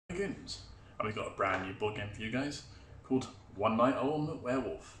Goons, and we've got a brand new board game for you guys called One Night on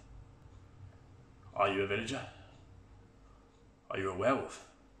Werewolf. Are you a villager? Are you a werewolf?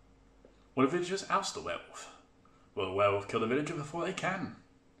 Will the villagers oust the werewolf? Will the werewolf kill the villager before they can?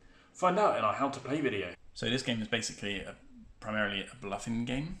 Find out in our how to play video. So this game is basically primarily a bluffing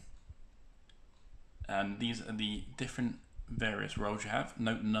game, and these are the different various roles you have.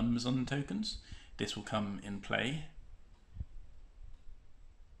 Note numbers on the tokens. This will come in play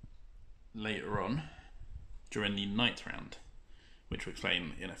later on during the night round, which we'll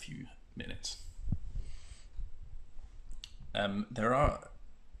explain in a few minutes. There are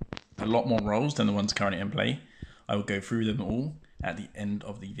a lot more roles than the ones currently in play. I will go through them all at the end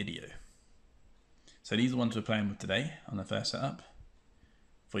of the video. So these are the ones we're playing with today on the first setup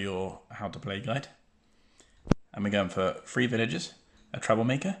for your how to play guide. And we're going for 3 villagers, a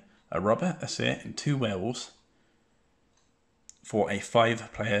troublemaker, a robber, a seer, and 2 werewolves for a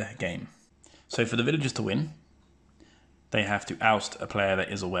 5-player game. So for the villagers to win, they have to oust a player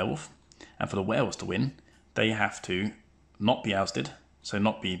that is a werewolf. And for the werewolves to win, they have to not be ousted, so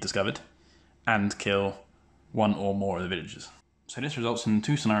not be discovered, and kill 1 or more of the villagers. So this results in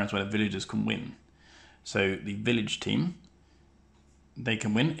 2 scenarios where the villagers can win. So the village team, they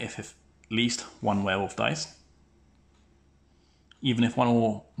can win if at least 1 werewolf dies. Even if 1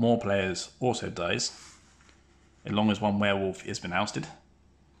 or more players also dies, as long as 1 werewolf has been ousted,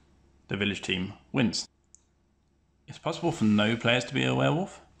 the village team wins. It's possible for no players to be a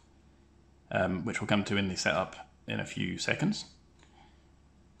werewolf, which we'll come to in the setup in a few seconds.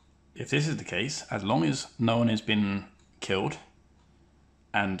 If this is the case, as long as no one has been killed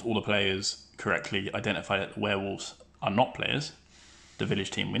and all the players correctly identify that the werewolves are not players, the village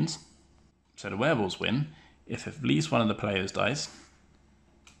team wins. So the werewolves win if at least 1 of the players dies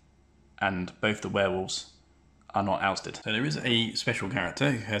and both the werewolves are not ousted. So there is a special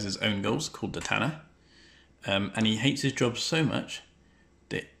character who has his own goals called the Tanner, and he hates his job so much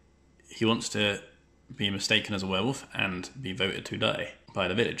that he wants to be mistaken as a werewolf and be voted to die by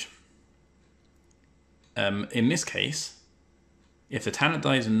the village. In this case, if the Tanner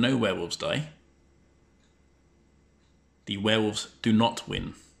dies and no werewolves die, the werewolves do not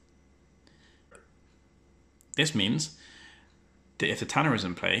win. This means that if the Tanner is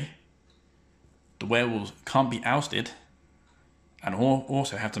in play, the werewolves can't be ousted and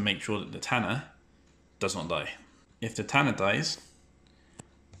also have to make sure that the Tanner does not die. If the Tanner dies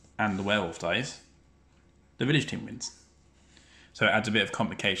and the werewolf dies, the village team wins. So it adds a bit of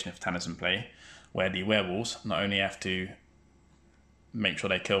complication if Tanner's in play, where the werewolves not only have to make sure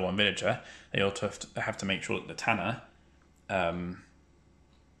they kill 1 villager, they also have to make sure that the Tanner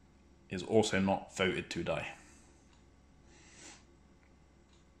is also not voted to die.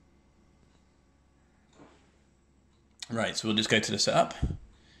 Right, so we'll just go to the setup.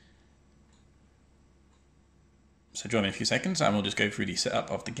 So join me in a few seconds and we'll just go through the setup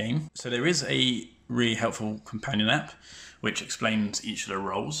of the game. So there is a really helpful companion app which explains each of the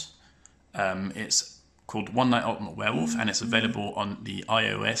roles. It's called One Night Ultimate Werewolf and it's available on the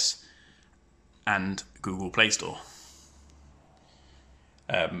iOS and Google Play Store.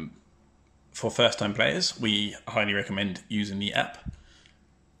 For first-time players, we highly recommend using the app,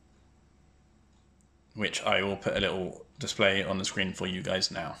 which I will put a little display on the screen for you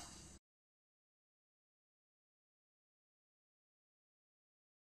guys now.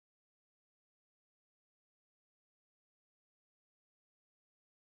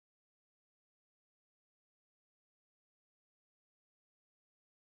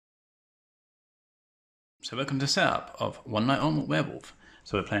 So welcome to the setup of One Night on Werewolf.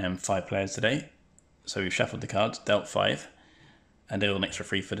 So we're playing 5 players today. So we've shuffled the cards, dealt 5, and they're all an extra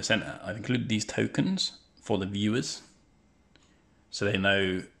 3 for the centre. I've included these tokens for the viewers, so they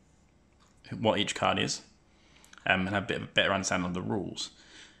know what each card is, and have a bit of a better understanding of the rules.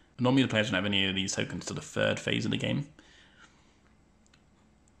 Normally the players don't have any of these tokens till the 3rd phase of the game,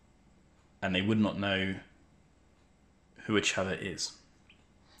 and they would not know who each other is.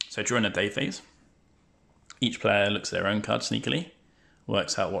 So during the day phase, each player looks at their own card sneakily,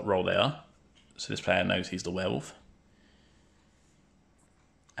 works out what role they are. So this player knows he's the werewolf.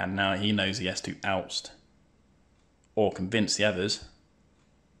 And now he knows he has to oust or convince the others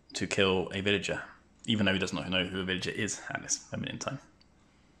to kill a villager, even though he does not know who a villager is at this moment in time.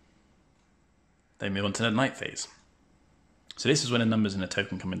 They move on to the night phase. So this is when the numbers in the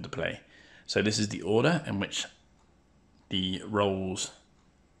token come into play. So this is the order in which the roles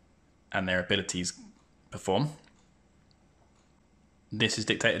and their abilities perform. This is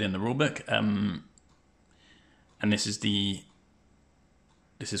dictated in the rulebook, and this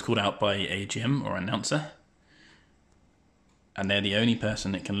is called out by a GM or announcer. and they're the only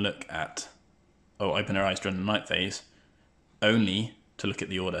person that can look at or open their eyes during the night phase, only to look at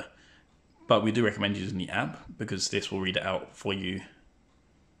the order. But we do recommend using the app because this will read it out for you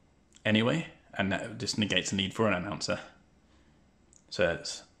anyway, and that just negates the need for an announcer. So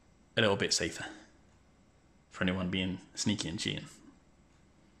it's a little bit safer for anyone being sneaky and cheating.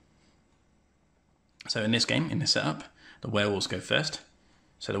 So in this game, in this setup, the werewolves go first.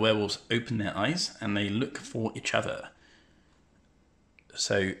 So the werewolves open their eyes and they look for each other.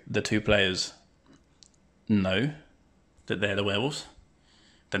 So the two players know that they're the werewolves.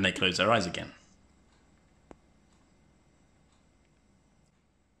 Then they close their eyes again.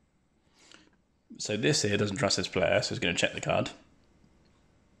 So this here doesn't trust this player, so it's going to check the card.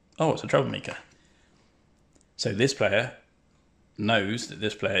 Oh, it's a troublemaker. So this player knows that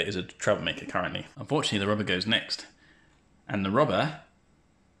this player is a troublemaker currently. Unfortunately, the robber goes next. And the robber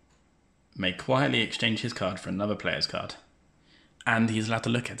may quietly exchange his card for another player's card. And he's allowed to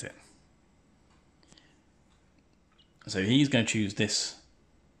look at it. So he's going to choose this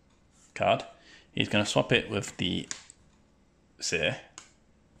card. He's going to swap it with the seer.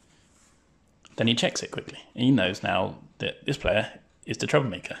 Then he checks it quickly. He knows now that this player is the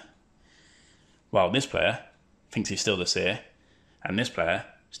troublemaker, while this player thinks he's still the seer, and this player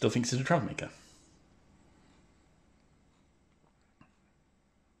still thinks he's a troublemaker.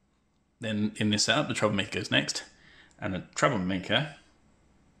 Then in this setup, the troublemaker goes next, and the troublemaker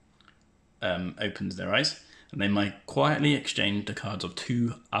opens their eyes, and they might quietly exchange the cards of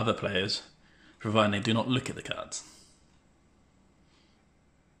two other players, providing they do not look at the cards.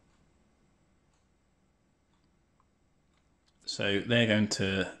 So they're going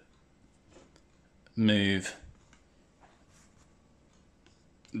to move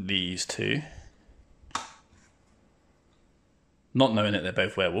these two, not knowing that they're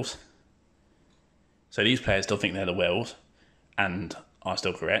both werewolves. So these players still think they're the werewolves and are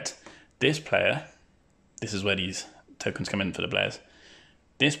still correct. This player, this is where these tokens come in for the players.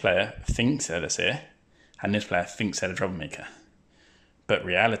 This player thinks they're the seer, and this player thinks they're the troublemaker. But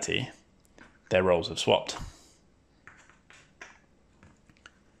reality, their roles have swapped.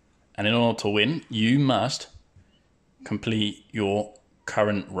 And in order to win, you must complete your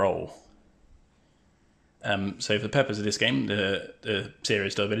current role. So for the purpose of this game, the seer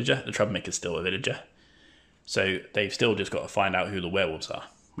is still a villager, the troublemaker is still a villager. So they've still just got to find out who the werewolves are,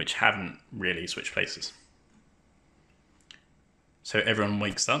 which haven't really switched places. So everyone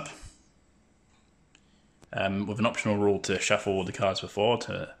wakes up with an optional rule to shuffle all the cards before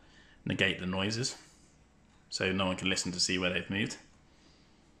to negate the noises, so no one can listen to see where they've moved.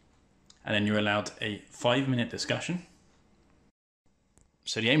 And then you're allowed a 5-minute discussion.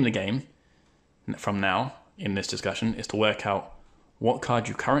 So the aim of the game from now in this discussion is to work out what card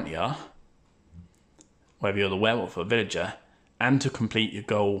you currently are, whether you're the werewolf or villager, and to complete your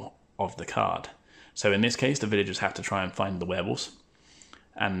goal of the card. So in this case, the villagers have to try and find the werewolves,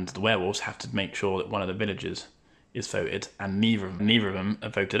 and the werewolves have to make sure that one of the villagers is voted, and neither of them are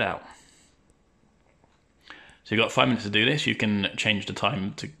voted out. So you've got 5 minutes to do this. You can change the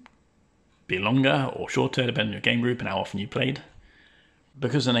time to be longer or shorter, depending on your game group and how often you played.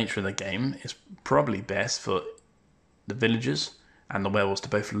 Because the nature of the game, it's probably best for the villagers and the werewolves to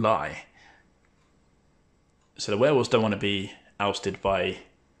both lie. So the werewolves don't want to be ousted by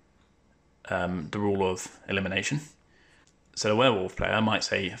the rule of elimination. So the werewolf player might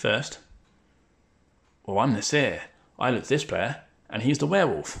say first, well, I'm the seer. I look at this player and he's the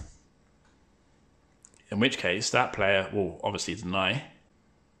werewolf. In which case, that player will obviously deny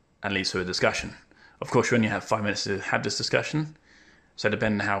and leads to a discussion. Of course, you only have 5 minutes to have this discussion. So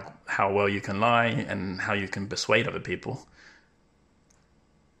depending on how well you can lie and how you can persuade other people,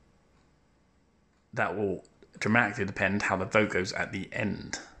 that will dramatically depend how the vote goes at the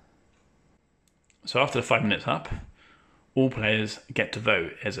end. So after the 5 minutes up, all players get to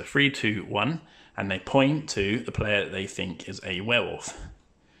vote as a 3, 2, 1, and they point to the player they think is a werewolf.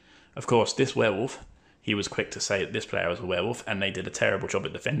 Of course, this werewolf, he was quick to say that this player was a werewolf, and they did a terrible job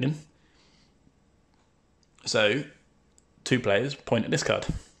at defending. So 2 players point at this card.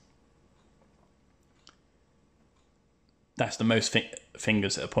 That's the most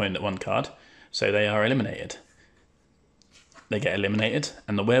fingers that are pointed at one card, so they are eliminated. They get eliminated,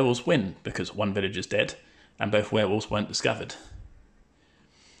 and the werewolves win because one village is dead, and both werewolves weren't discovered.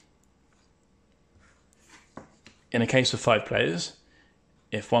 In a case of 5 players,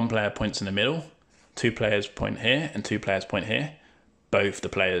 if one player points in the middle, 2 players point here, and 2 players point here, both the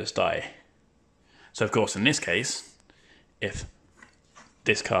players die. So of course, in this case, if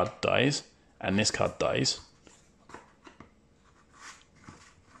this card dies and this card dies,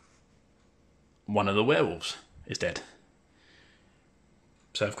 one of the werewolves is dead.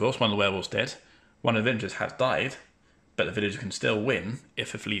 So of course, one of the werewolves dead. One of the villagers has died, but the villager can still win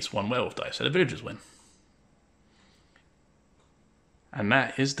if at least one werewolf dies. So the villagers win. And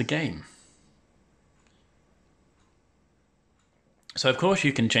that is the game. So of course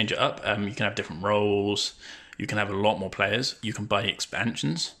you can change it up. You can have different roles. You can have a lot more players. You can buy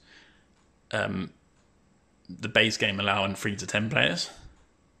expansions. The base game allowing 3 to 10 players.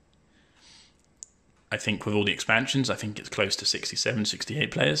 I think with all the expansions, I think it's close to 67,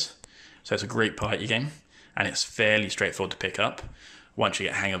 68 players. So it's a great party game, and it's fairly straightforward to pick up once you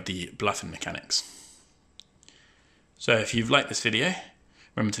get a hang of the bluffing mechanics. So if you've liked this video,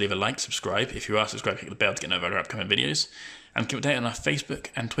 remember to leave a like, subscribe. If you are subscribed, click the bell to get notified of our upcoming videos, and keep updated on our Facebook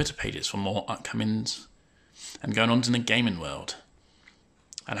and Twitter pages for more upcomings and going on in the gaming world.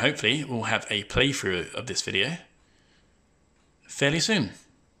 And hopefully we'll have a playthrough of this video fairly soon.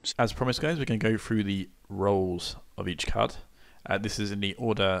 As promised, guys, we're going to go through the roles of each card. This is in the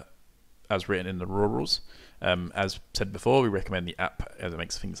order as written in the raw rules. As said before, we recommend the app as it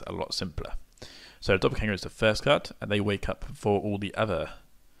makes things a lot simpler. So Doppelganger is the first card, and they wake up for all the other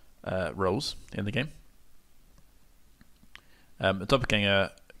roles in the game. The Doppelganger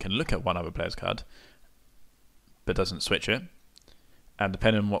can look at one other player's card, but doesn't switch it. And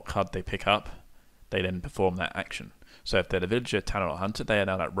depending on what card they pick up, they then perform that action. So if they're the villager, tanner, or hunter, they are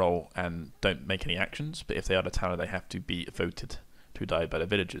now that role and don't make any actions. But if they are the tanner, they have to be voted to die by the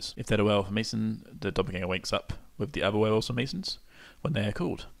villagers. If they're the werewolf or mason, the doppelganger wakes up with the other werewolves or masons when they are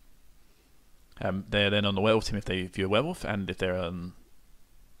called. They're then on the werewolf team if they view a werewolf, and if they're on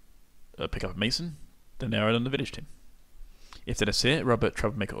pick up a mason, then they are on the village team. If they're a seer, robber,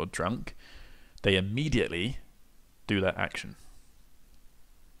 troublemaker, or drunk, they immediately do that action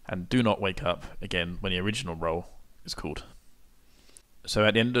and do not wake up again when the original role is called. So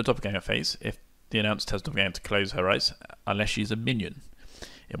at the end of the doppelganger phase, if the announcer tells the doppelganger to close her eyes, unless she's a minion,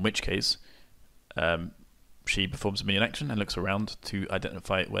 in which case she performs a minion action and looks around to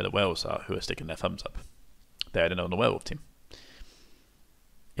identify where the werewolves are who are sticking their thumbs up. They're then on the werewolf team.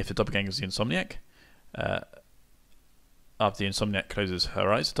 If the doppelganger is the insomniac, after the insomniac closes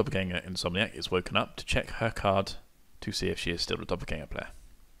her eyes, the doppelganger insomniac is woken up to check her card to see if she is still the doppelganger player.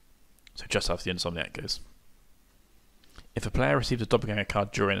 So just after the insomniac goes. If a player receives a doppelganger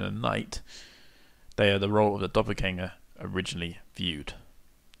card during the night, they are the role of the doppelganger originally viewed.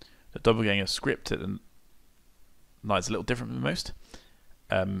 The doppelganger script at the night is a little different than most,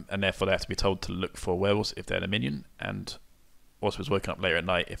 and therefore they have to be told to look for werewolves if they're the minion, and also is woken up later at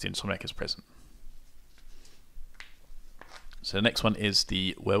night if the insomniac is present. So the next one is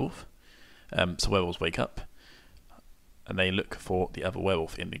the werewolf. So werewolves wake up and they look for the other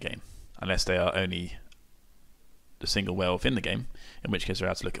werewolf in the game, unless they are only the single werewolf in the game, in which case they're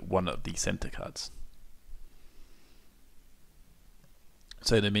allowed to look at one of the center cards.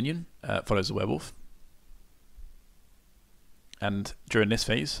 So the minion follows the werewolf, and during this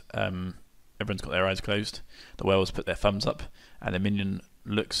phase everyone's got their eyes closed, the werewolves put their thumbs up, and the minion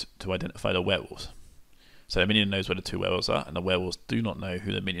looks to identify the werewolves. So the minion knows where the two werewolves are, and the werewolves do not know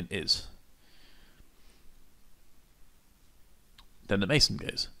who the minion is. Then the mason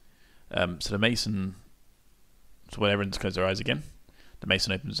goes. So the mason, so when everyone's closed their eyes again, the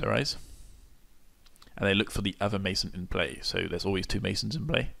mason opens their eyes, and they look for the other mason in play. So there's always two masons in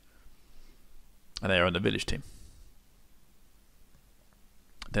play, and they are on the village team.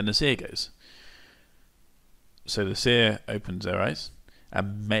 Then the seer goes. So the seer opens their eyes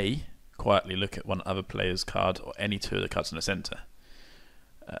and may quietly look at one other player's card or any two of the cards in the centre.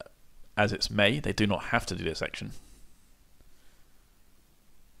 As it's may, they do not have to do this action,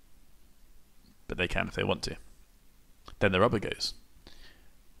 but they can if they want to. Then the robber goes.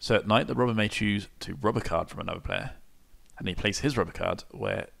 So at night, the robber may choose to rob a card from another player, and he places his robber card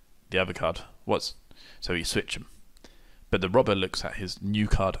where the other card was. So he switch them. But the robber looks at his new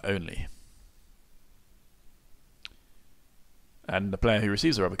card only. And the player who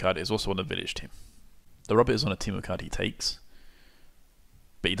receives the robber card is also on the village team. The robber is on a team of card he takes,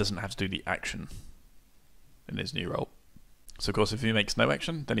 but he doesn't have to do the action in his new role. So of course if he makes no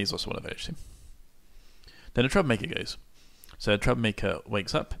action, then he's also on the village team. Then a troublemaker goes. So a troublemaker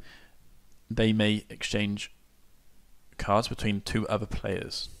wakes up. They may exchange cards between two other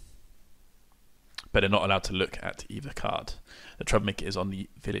players, but they're not allowed to look at either card. The troublemaker is on the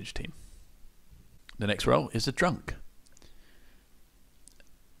village team. The next role is the drunk.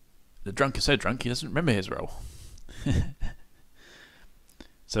 The drunk is so drunk he doesn't remember his role.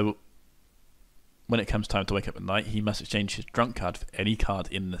 So when it comes time to wake up at night, he must exchange his drunk card for any card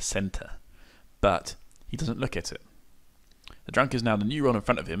in the centre, but he doesn't look at it. The drunk is now the new role in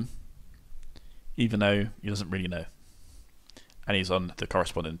front of him, even though he doesn't really know. and he's on the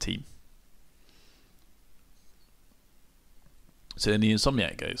corresponding team. So then the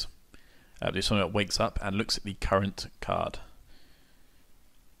Insomniac goes. The Insomniac wakes up and looks at the current card.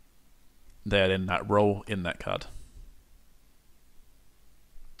 They're in that role in that card.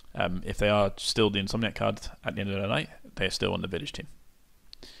 If they are still the Insomniac card at the end of the night, they are still on the village team.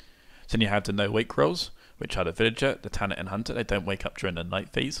 So then you have the no wake roles, which are the villager, the tanner and hunter. They don't wake up during the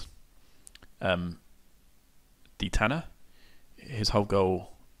night phase. The tanner, his whole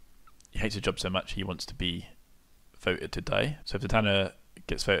goal, he hates his job so much he wants to be voted to die. So if the tanner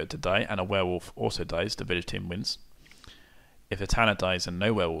gets voted to die and a werewolf also dies, the village team wins. If the tanner dies and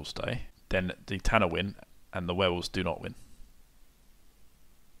no werewolves die, then the tanner win and the werewolves do not win.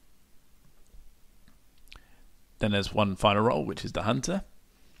 Then there's one final role, which is the hunter.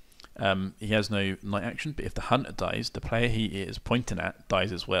 He has no night action, but if the hunter dies, the player he is pointing at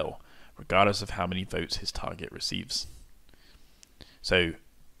dies as well, regardless of how many votes his target receives. So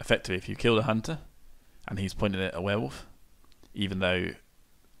effectively, if you kill the hunter and he's pointing at a werewolf, even though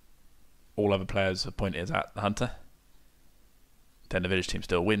all other players are pointed at the hunter, then the village team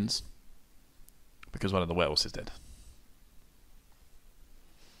still wins because one of the werewolves is dead.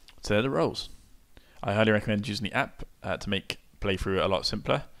 So they're the roles. I highly recommend using the app to make playthrough a lot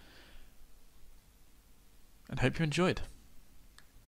simpler, and hope you enjoyed.